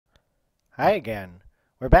Hi again.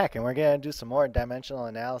 We're back and we're going to do some more dimensional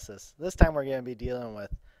analysis. This time we're going to be dealing with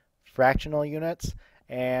fractional units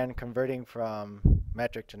and converting from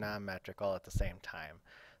metric to non-metric all at the same time.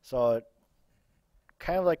 So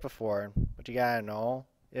kind of like before, but you got to know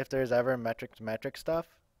if there's ever metric to metric stuff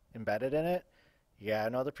embedded in it, you got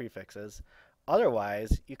to know the prefixes.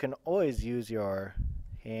 Otherwise, you can always use your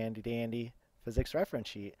handy dandy physics reference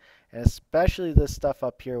sheet, and especially this stuff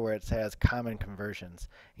up here where it says common conversions.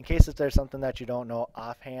 In case if there's something that you don't know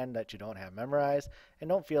offhand that you don't have memorized, and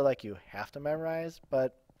don't feel like you have to memorize,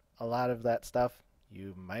 but a lot of that stuff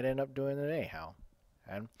you might end up doing it anyhow.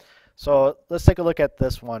 And so let's take a look at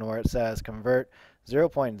this one where it says convert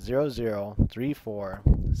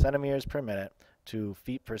 0.0034 centimeters per minute to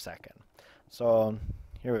feet per second. So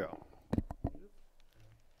here we go.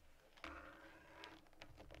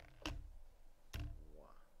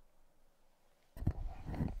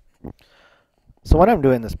 So when I'm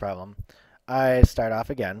doing this problem, I start off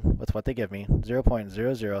again with what they give me,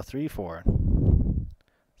 0.0034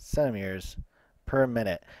 centimeters per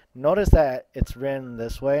minute. Notice that it's written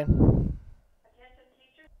this way.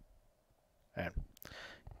 And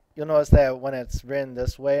you'll notice that when it's written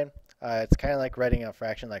this way, it's kind of like writing a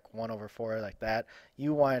fraction like 1 over 4 like that.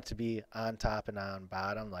 You want it to be on top and on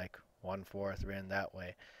bottom, like 1/4 written that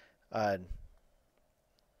way. It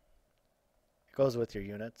goes with your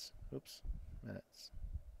units. Oops, minutes.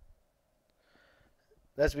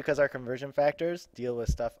 That's because our conversion factors deal with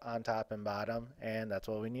stuff on top and bottom, and that's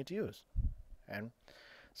what we need to use. And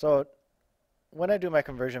so when I do my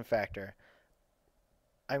conversion factor,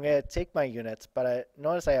 I'm going to take my units, but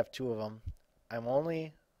notice I have two of them. I'm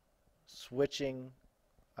only switching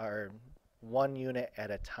or one unit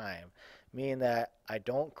at a time, meaning that I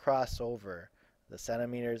don't cross over the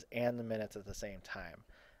centimeters and the minutes at the same time.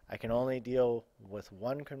 I can only deal with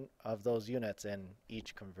one of those units in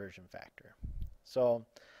each conversion factor. So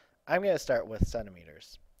I'm going to start with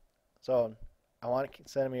centimeters. So I want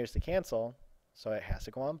centimeters to cancel, so it has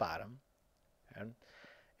to go on bottom.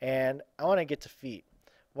 And I want to get to feet.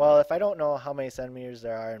 Well, if I don't know how many centimeters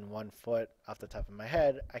there are in 1 foot off the top of my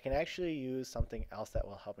head, I can actually use something else that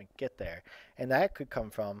will help me get there. And that could come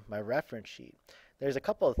from my reference sheet. There's a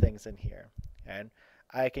couple of things in here. And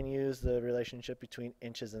I can use the relationship between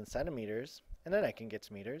inches and centimeters, and then I can get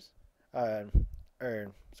to meters. Uh,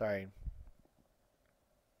 sorry,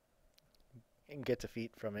 and get to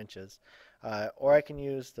feet from inches. Or I can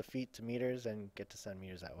use the feet to meters and get to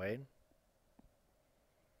centimeters that way.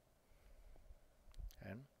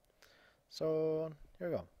 And so here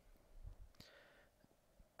we go.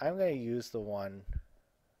 I'm going to use the one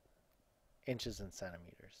inches and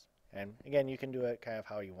centimeters. And again, you can do it kind of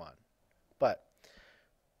how you want. But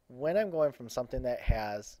when I'm going from something that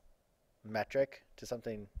has metric to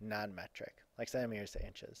something non-metric, like centimeters to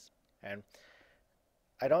inches, and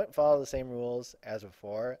I don't follow the same rules as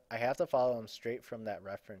before. I have to follow them straight from that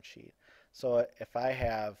reference sheet. So if I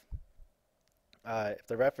have, if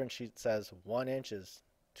the reference sheet says 1 inch is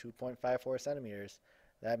 2.54 centimeters,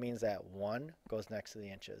 that means that 1 goes next to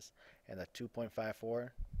the inches, and the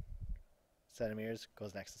 2.54 centimeters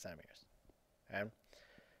goes next to centimeters. And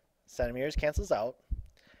centimeters cancels out,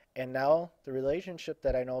 and now the relationship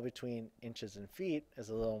that I know between inches and feet is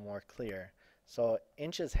a little more clear. So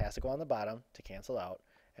inches has to go on the bottom to cancel out,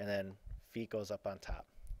 and then feet goes up on top.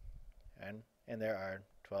 And there are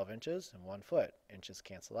 12 inches and 1 foot. Inches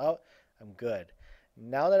cancel out. I'm good.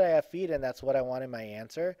 Now that I have feet and that's what I want in my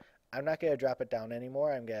answer, I'm not going to drop it down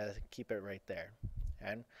anymore. I'm going to keep it right there.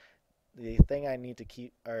 And the thing I need to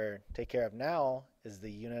keep or take care of now is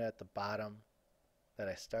the unit at the bottom that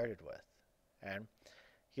I started with. And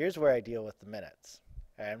here's where I deal with the minutes.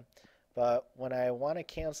 And but when I want to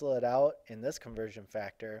cancel it out in this conversion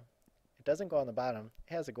factor, it doesn't go on the bottom.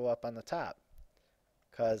 It has to go up on the top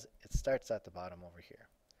because it starts at the bottom over here.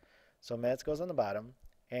 So minutes goes on the bottom,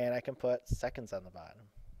 and I can put seconds on the bottom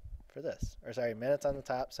for this. Or sorry, minutes on the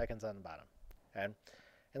top, seconds on the bottom. And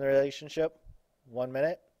in the relationship, 1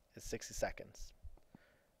 minute is 60 seconds.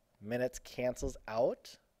 Minutes cancels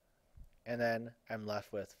out, and then I'm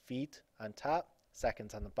left with feet on top,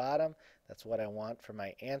 seconds on the bottom. That's what I want for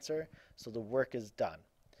my answer. So the work is done.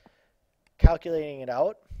 Calculating it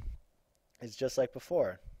out is just like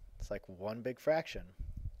before. It's like one big fraction.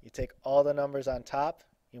 You take all the numbers on top,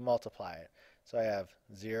 you multiply it. So I have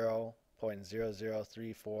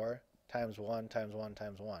 0.0034 times 1 times 1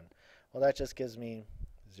 times 1. Well, that just gives me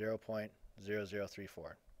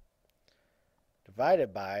 0.0034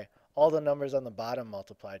 divided by all the numbers on the bottom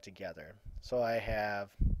multiplied together. So I have,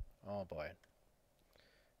 oh boy,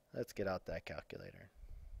 let's get out that calculator.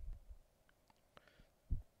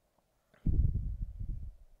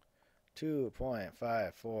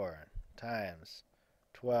 2.54 times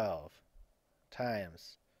 12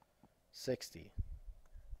 times 60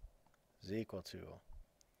 is equal to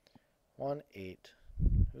 28.8.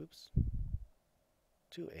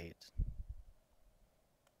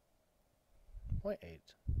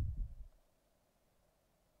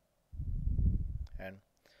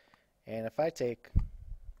 And if I take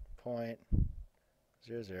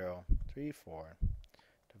 0.0034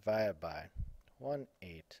 divided by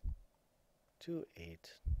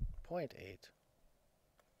 1828.8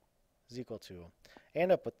 is equal to, I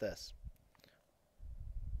end up with this.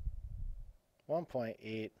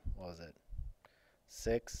 1.8, what was it?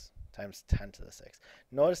 6 times 10 to the 6.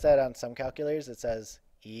 Notice that on some calculators it says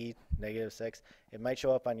e -6. It might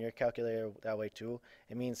show up on your calculator that way too.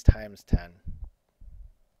 It means times 10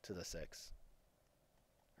 to the 6,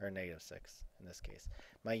 or -6 in this case.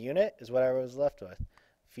 My unit is what I was left with,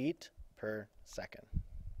 feet per second.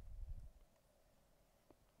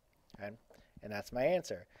 Okay? And that's my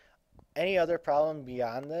answer. Any other problem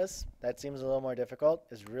beyond this that seems a little more difficult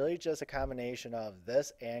is really just a combination of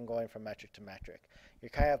this and going from metric to metric. You're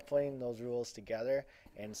kind of putting those rules together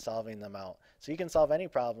and solving them out. So you can solve any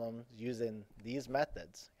problem using these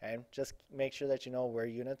methods. Okay? Just make sure that you know where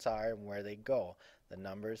units are and where they go, the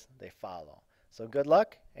numbers they follow. So good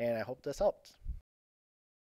luck, and I hope this helped.